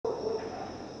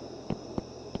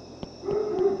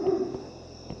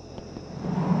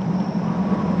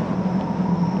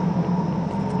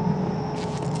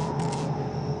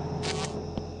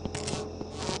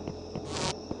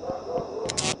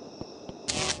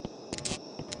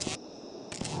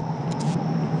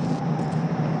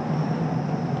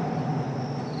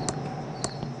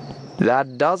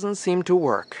That doesn't seem to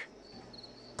work.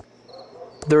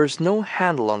 There's no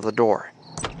handle on the door.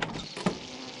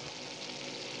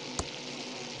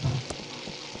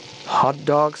 Hot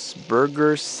dogs,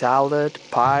 burgers, salad,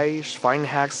 pie,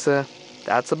 Schweinehaxe.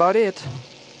 That's about it.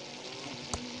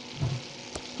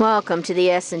 Welcome to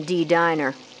the S&D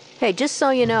Diner. Hey, just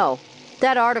so you know,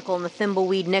 that article in the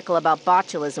Thimbleweed Nickel about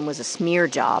botulism was a smear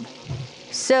job.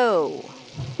 So,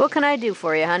 what can I do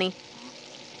for you, honey?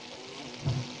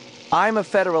 I'm a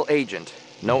federal agent.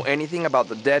 Know anything about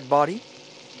the dead body?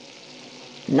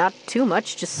 Not too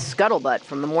much, just scuttlebutt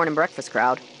from the morning breakfast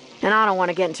crowd. And I don't want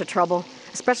to get into trouble,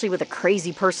 especially with a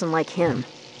crazy person like him.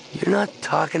 You're not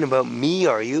talking about me,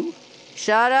 are you?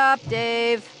 Shut up,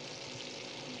 Dave.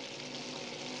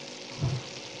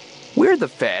 We're the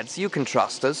feds. You can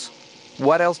trust us.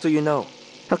 What else do you know?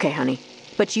 Okay, honey.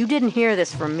 But you didn't hear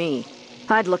this from me.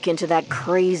 I'd look into that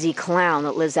crazy clown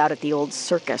that lives out at the old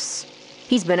circus.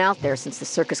 He's been out there since the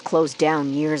circus closed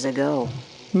down years ago.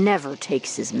 Never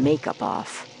takes his makeup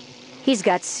off. He's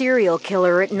got serial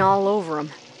killer written all over him.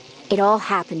 It all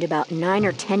happened about 9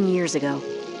 or 10 years ago.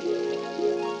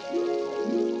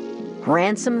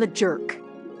 Ransome the Jerk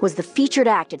was the featured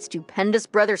act at Stupendous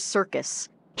Brothers Circus.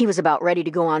 He was about ready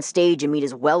to go on stage and meet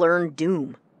his well-earned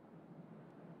doom.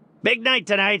 Big night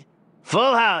tonight.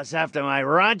 Full house after my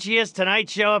raunchiest Tonight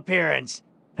Show appearance.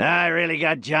 I really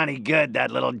got Johnny good, that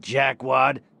little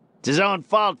jackwad. It's his own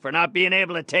fault for not being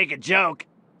able to take a joke.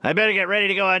 I better get ready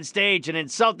to go on stage and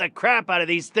insult the crap out of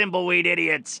these Thimbleweed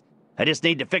idiots. I just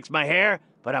need to fix my hair,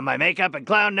 put on my makeup and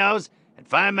clown nose, and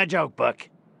find my joke book.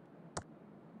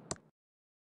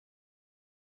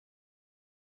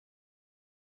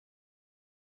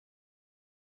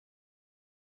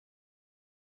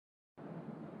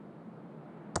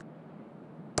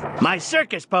 My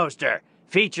circus poster,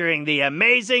 featuring the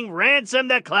amazing Ransome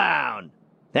the Clown.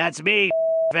 That's me,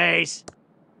 face.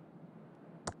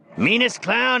 Meanest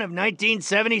clown of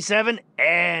 1977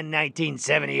 and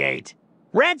 1978.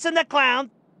 Ransome the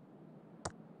Clown.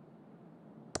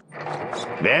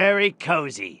 Very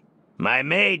cozy. My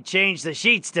maid changed the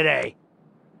sheets today.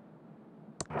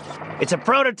 It's a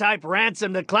prototype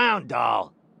Ransome the Clown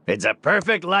doll. It's a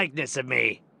perfect likeness of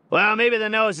me. Well, maybe the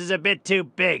nose is a bit too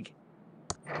big.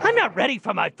 I'm not ready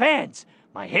for my fans.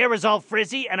 My hair is all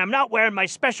frizzy, and I'm not wearing my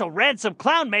special Ransome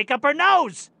clown makeup or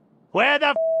nose. Where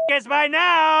the is my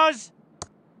nose?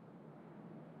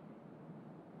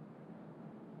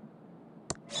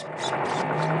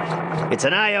 It's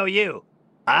an IOU.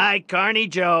 I, Carney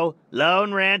Joe,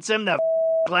 loan Ransome the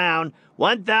clown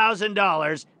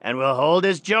 $1,000 and will hold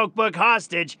his joke book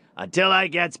hostage until I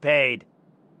gets paid.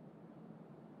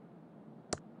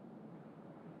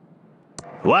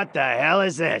 What the hell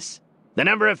is this? The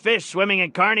number of fish swimming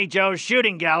in Carney Joe's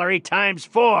shooting gallery times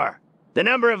 4. The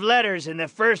number of letters in the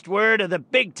first word of the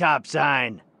big top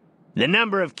sign. The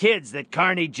number of kids that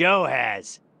Carney Joe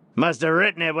has. Must have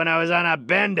written it when I was on a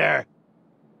bender.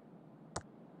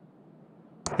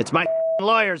 It's my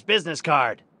lawyer's business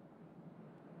card.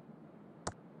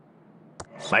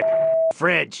 My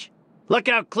fridge. Look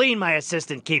how clean my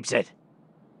assistant keeps it.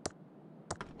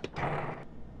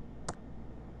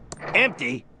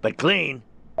 Empty, but clean.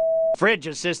 Fridge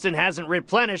assistant hasn't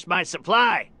replenished my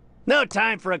supply. No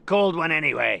time for a cold one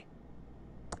anyway.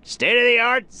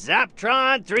 State-of-the-art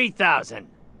Zaptron 3000.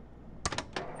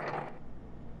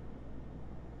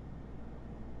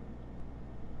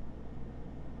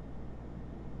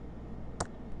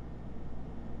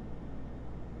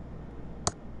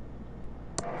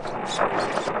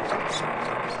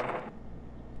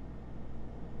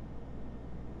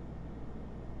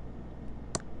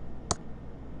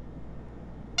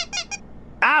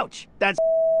 Ouch! That's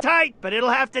tight, but it'll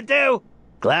have to do.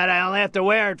 Glad I only have to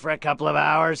wear it for a couple of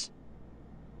hours.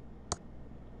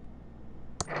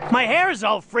 My hair is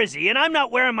all frizzy, and I'm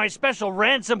not wearing my special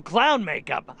Ransome clown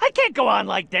makeup. I can't go on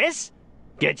like this.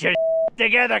 Get your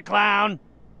together, clown.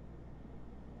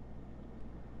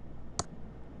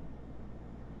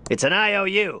 It's an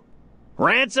IOU.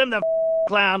 Ransome the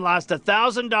clown lost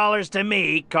 $1,000 to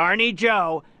me, Carney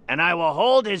Joe, and I will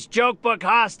hold his joke book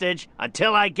hostage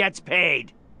until I gets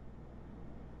paid.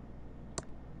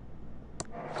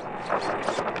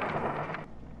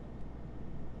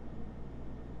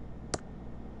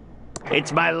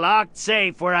 It's my locked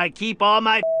safe where I keep all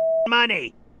my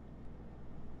money.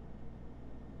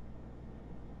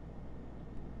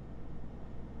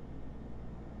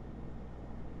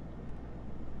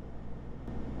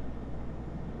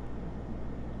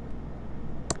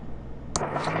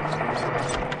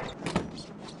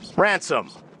 Ransome,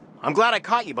 I'm glad I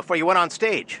caught you before you went on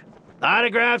stage.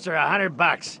 Autographs are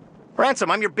 $100.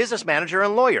 Ransome, I'm your business manager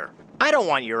and lawyer. I don't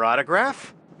want your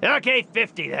autograph. Okay,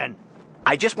 50 then.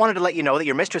 I just wanted to let you know that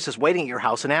your mistress is waiting at your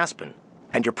house in Aspen,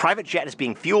 and your private jet is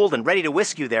being fueled and ready to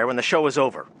whisk you there when the show is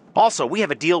over. Also, we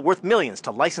have a deal worth millions to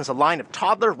license a line of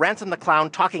toddler Ransome the Clown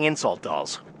talking insult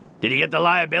dolls. Did you get the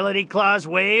liability clause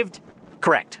waived?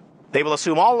 Correct. They will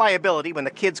assume all liability when the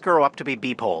kids grow up to be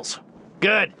beepholes.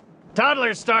 Good.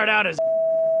 Toddlers start out as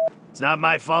It's not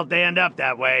my fault they end up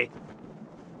that way.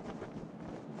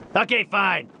 Okay,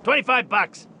 fine. 25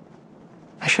 bucks.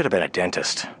 I should have been a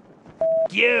dentist.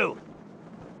 You.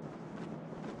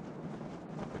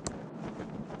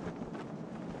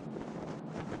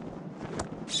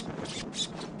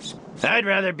 I'd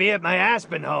rather be at my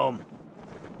Aspen home.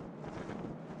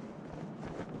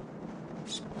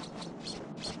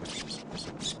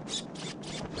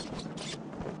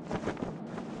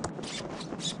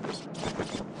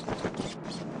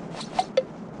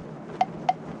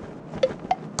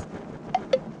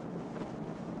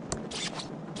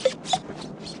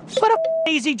 What a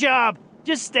easy job.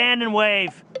 Just stand and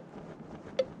wave.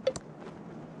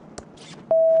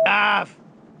 Off.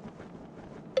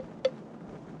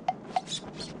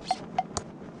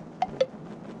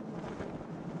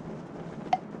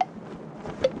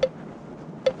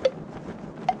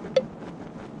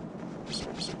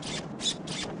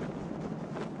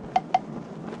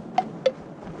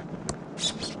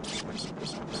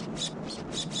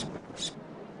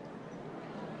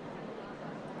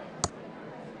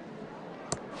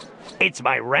 It's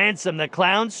my Ransome the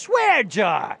Clown swear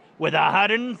jar with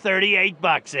 138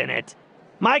 bucks in it.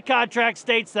 My contract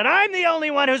states that I'm the only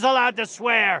one who's allowed to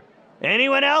swear.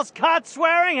 Anyone else caught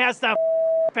swearing has to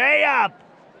pay up.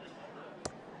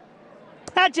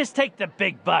 Now just take the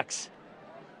big bucks.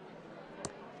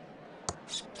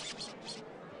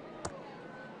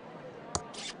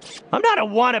 I'm not a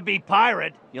wannabe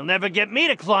pirate. You'll never get me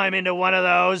to climb into one of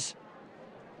those.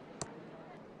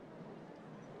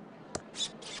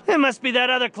 It must be that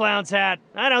other clown's hat.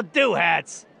 I don't do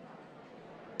hats.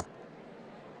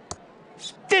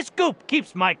 This goop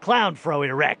keeps my clown fro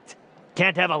erect.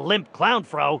 Can't have a limp clown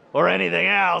fro or anything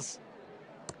else.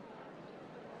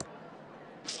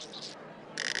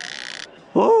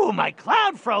 Ooh, my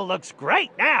clown fro looks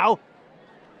great now.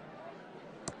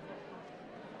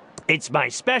 It's my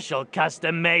special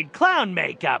custom-made clown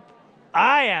makeup.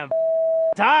 I am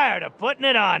tired of putting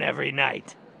it on every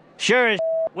night. Sure as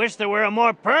wish there were a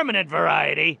more permanent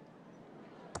variety.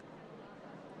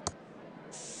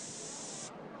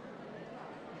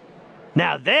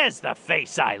 Now there's the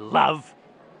face I love.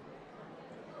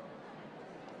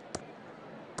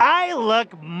 I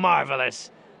look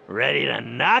marvelous, ready to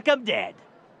knock 'em dead.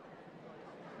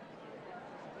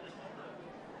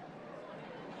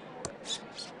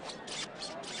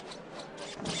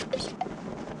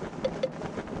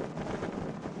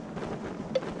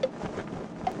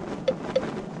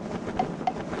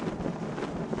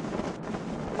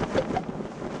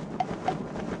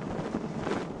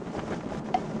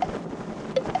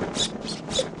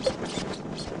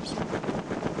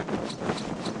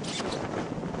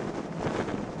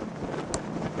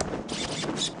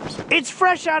 It's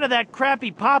fresh out of that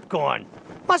crappy popcorn.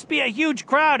 Must be a huge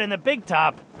crowd in the big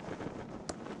top.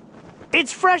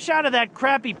 It's fresh out of that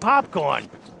crappy popcorn.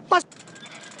 Must...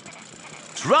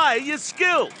 Try your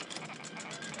skill.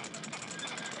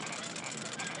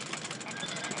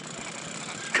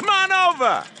 Come on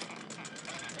over.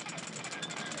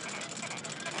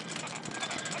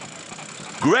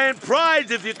 Grand prize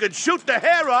if you could shoot the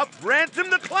hair up, Ransome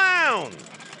the Clown.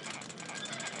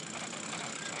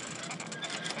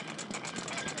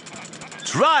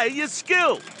 Try your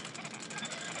skill.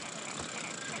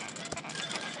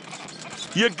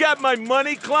 You got my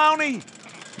money, Clowny?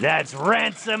 That's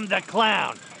Ransome the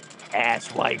Clown,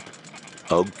 asswipe.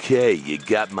 Okay, you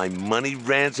got my money,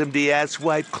 Ransome the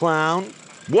asswipe clown?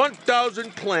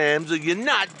 1,000 clams or you're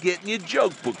not getting your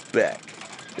joke book back.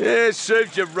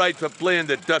 Serves you right for playing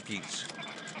the duckies.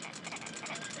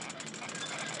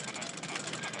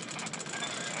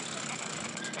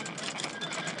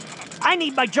 I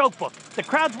need my joke book. The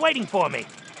crowd's waiting for me.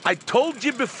 I told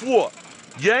you before,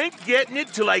 you ain't getting it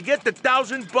till I get the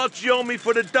 $1,000 you owe me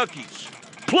for the duckies.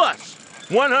 Plus,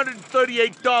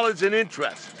 $138 in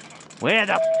interest. Where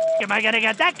the am I gonna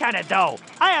get that kind of dough?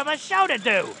 I have a show to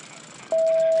do.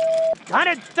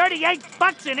 138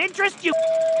 bucks in interest, you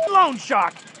loan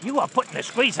shark. You are putting a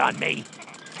squeeze on me.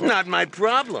 Not my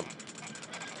problem.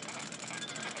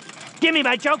 Give me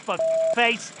my joke book,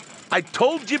 face. I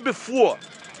told you before,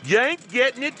 you ain't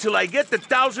getting it till I get the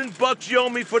 $1,000 you owe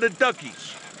me for the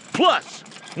duckies. Plus,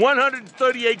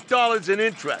 $138 in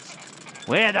interest.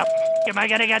 Where the am I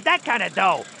gonna get that kind of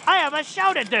dough? I have a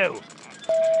show to do.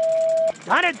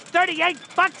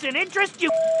 $138 in interest, you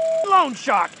loan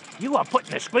shark! You are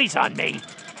putting a squeeze on me.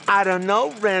 I don't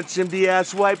know, Ransom the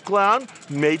asswipe clown.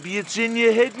 Maybe it's in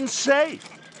your hidden safe.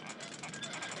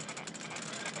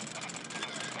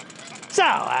 So,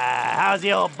 how's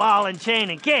the old ball and chain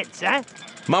and kids, huh?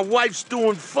 My wife's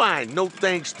doing fine, no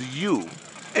thanks to you.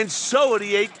 And so are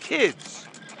the 8 kids.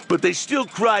 But they still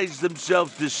cries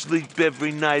themselves to sleep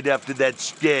every night after that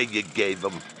scare you gave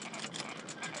them.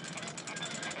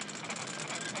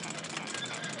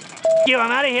 You,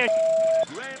 I'm out of here.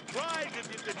 Grand prize if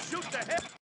you can shoot the head.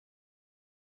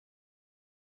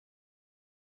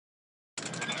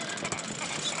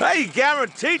 Hey,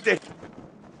 guaranteed to...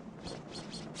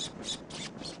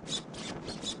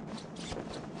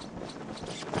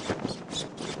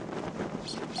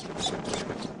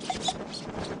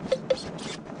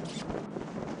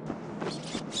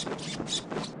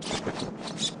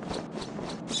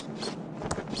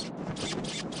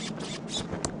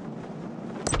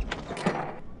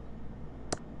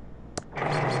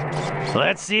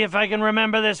 Let's see if I can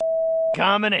remember this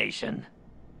combination.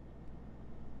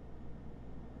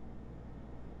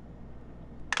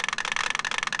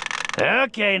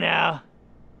 Okay, now.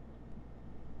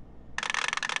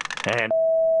 And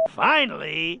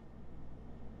finally...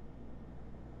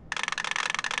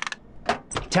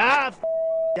 Tough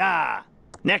da.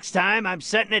 Next time, I'm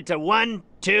setting it to 1,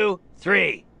 2,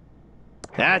 3.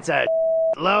 That's a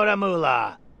load of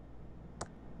moolah.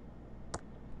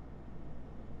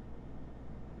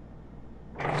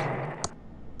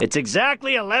 It's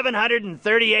exactly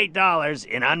 $1,138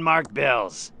 in unmarked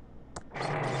bills.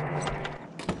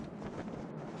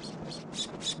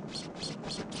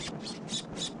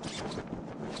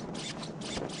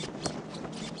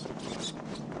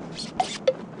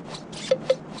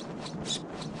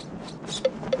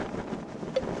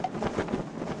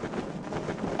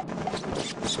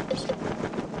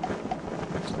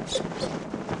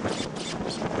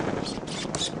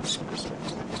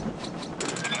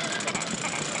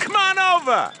 Come on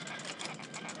over!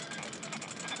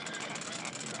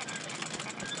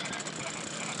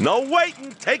 No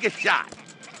waiting, take a shot.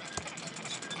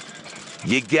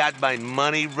 You got my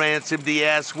money, Ransom the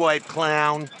asswipe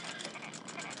clown?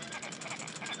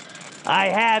 I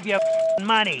have your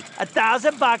money.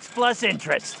 $1,000 plus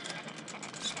interest.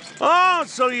 Oh,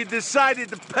 so you decided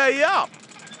to pay up.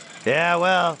 Yeah,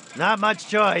 well, not much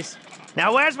choice.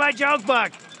 Now, where's my joke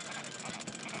book?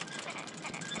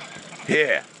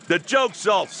 Yeah, the jokes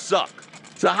all suck.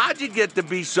 So how'd you get to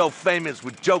be so famous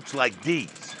with jokes like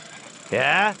these?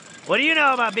 Yeah? What do you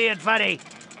know about being funny?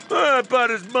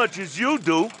 About as much as you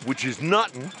do, which is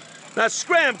nothing. Now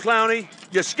scram, Clowny.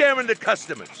 You're scaring the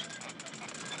customers.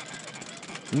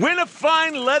 Win a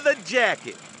fine leather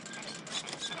jacket.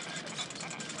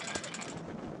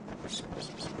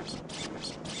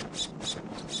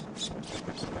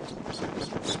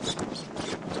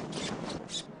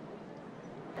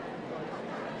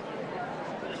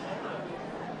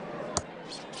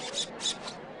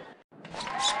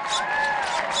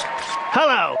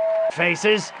 Hello,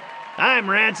 faces. I'm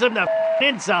Ransome, the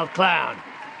insult clown.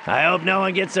 I hope no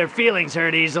one gets their feelings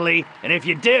hurt easily, and if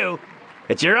you do,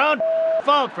 it's your own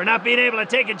fault for not being able to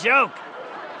take a joke.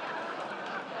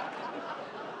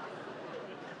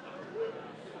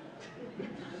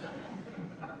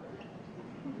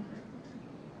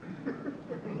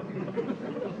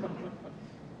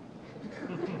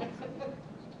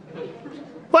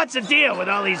 What's the deal with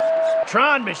all these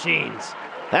Tron machines?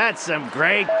 That's some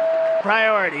great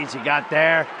priorities you got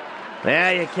there.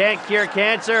 Well, you can't cure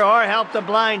cancer or help the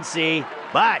blind see,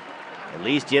 but at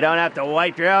least you don't have to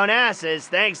wipe your own asses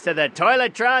thanks to the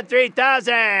Toiletron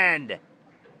 3000!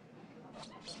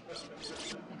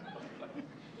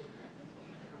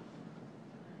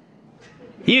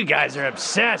 You guys are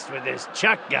obsessed with this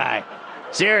Chuck guy.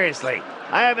 Seriously,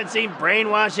 I haven't seen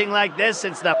brainwashing like this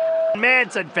since the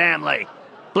Manson family.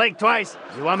 Blink twice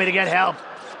if you want me to get help.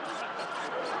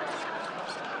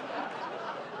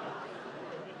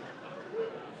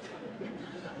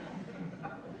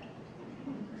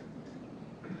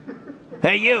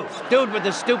 Hey you, dude with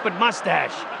the stupid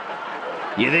mustache.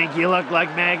 You think you look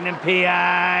like Magnum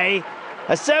P.I.?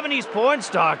 A 70s porn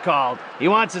star called. He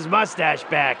wants his mustache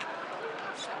back.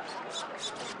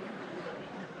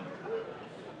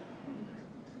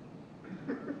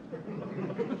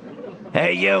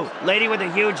 Hey you, lady with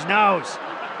a huge nose.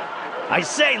 I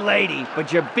say lady,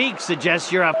 but your beak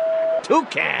suggests you're a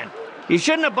toucan. You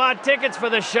shouldn't have bought tickets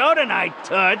for the show tonight,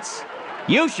 Toots.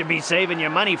 You should be saving your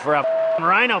money for a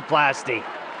rhinoplasty.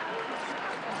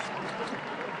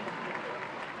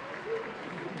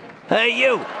 Hey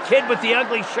you, kid with the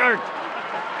ugly shirt.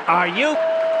 Are you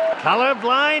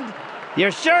colorblind?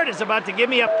 Your shirt is about to give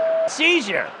me a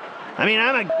seizure. I mean,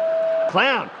 I'm a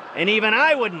clown, and even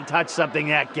I wouldn't touch something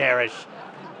that garish.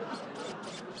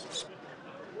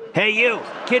 Hey, you,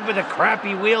 kid with a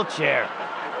crappy wheelchair.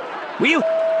 Were you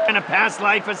in a past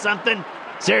life or something?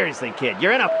 Seriously, kid,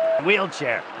 you're in a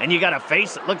wheelchair, and you got a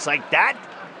face that looks like that?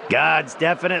 God's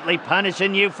definitely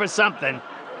punishing you for something.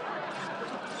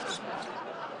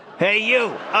 Hey, you,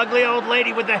 ugly old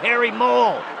lady with the hairy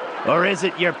mole. Or is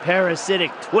it your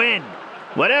parasitic twin?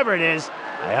 Whatever it is,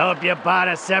 I hope you bought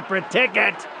a separate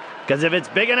ticket. Because if it's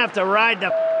big enough to ride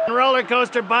the roller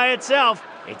coaster by itself,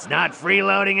 it's not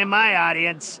freeloading in my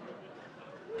audience.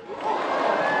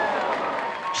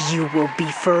 You will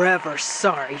be forever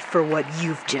sorry for what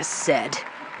you've just said.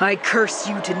 I curse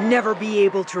you to never be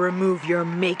able to remove your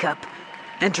makeup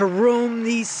and to roam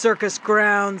these circus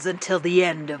grounds until the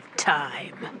end of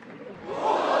time.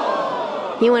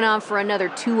 He went on for another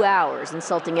 2 hours,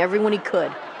 insulting everyone he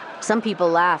could. Some people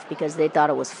laughed because they thought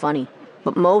it was funny,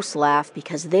 but most laughed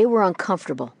because they were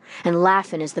uncomfortable, and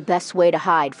laughing is the best way to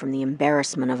hide from the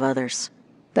embarrassment of others.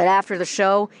 But after the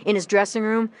show, in his dressing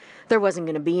room, there wasn't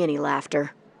going to be any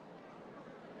laughter.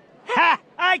 Ha!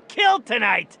 I killed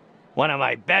tonight! One of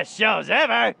my best shows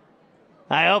ever!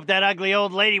 I hope that ugly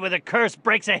old lady with a curse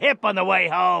breaks a hip on the way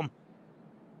home.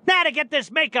 Now to get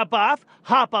this makeup off,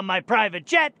 hop on my private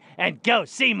jet and go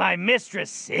see my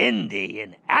mistress Cindy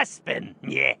in Aspen,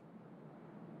 yeah.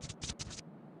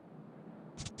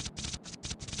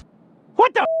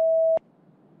 What the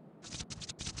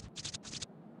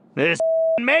This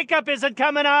makeup isn't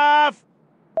coming off!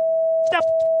 The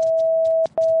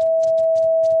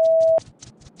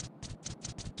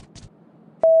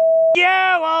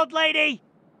You, old lady!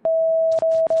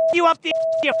 You up the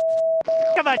you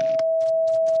of a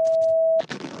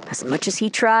As much as he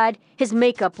tried, his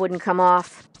makeup wouldn't come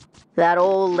off. That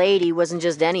old lady wasn't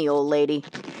just any old lady.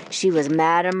 She was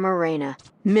Madame Morena,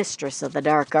 mistress of the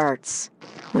dark arts.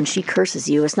 When she curses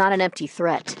you, it's not an empty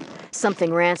threat.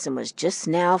 Something Ransome was just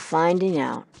now finding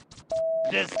out.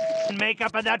 This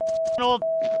makeup of that old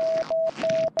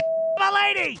of a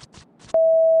lady!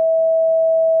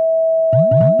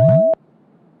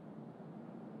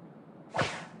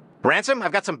 Ransome,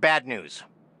 I've got some bad news.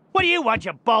 What do you want,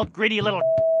 you bald, greedy little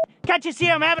Can't you see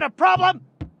I'm having a problem?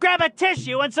 Grab a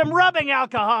tissue and some rubbing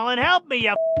alcohol and help me,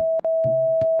 you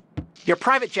Your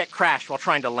private jet crashed while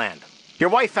trying to land. Your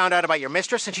wife found out about your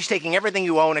mistress and she's taking everything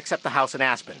you own except the house in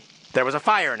Aspen. There was a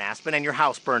fire in Aspen and your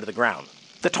house burned to the ground.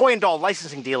 The toy and doll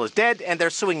licensing deal is dead and they're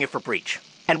suing you for breach.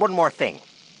 And one more thing.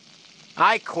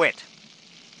 I quit.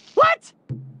 What?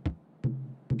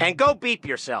 And go beep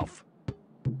yourself.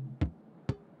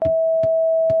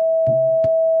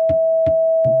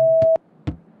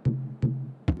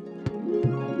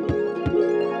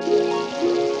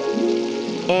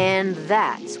 And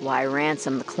that's why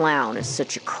Ransome the Clown is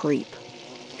such a creep.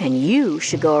 And you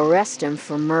should go arrest him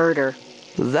for murder.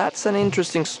 That's an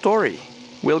interesting story.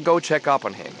 We'll go check up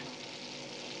on him.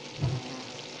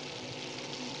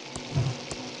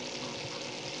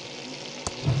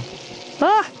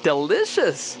 Ah,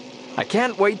 delicious! I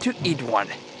can't wait to eat one.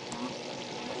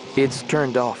 It's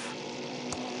turned off.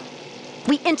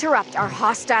 We interrupt our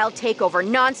hostile takeover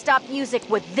non-stop music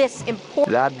with this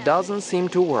important... That doesn't seem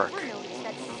to work.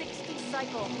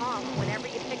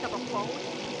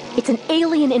 It's an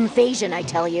alien invasion, I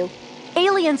tell you.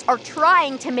 Aliens are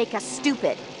trying to make us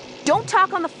stupid. Don't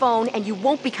talk on the phone and you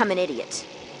won't become an idiot.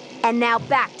 And now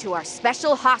back to our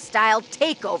special hostile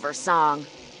takeover song.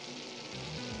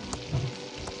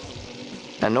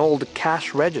 An old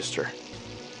cash register.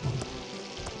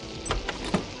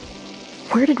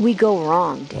 Where did we go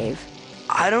wrong, Dave?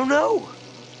 I don't know.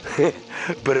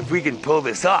 But if we can pull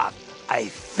this off, I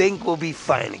think we'll be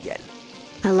fine again.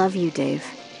 I love you, Dave.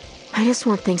 I just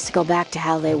want things to go back to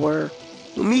how they were.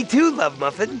 Me too, Love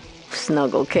Muffin.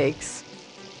 Snuggle cakes.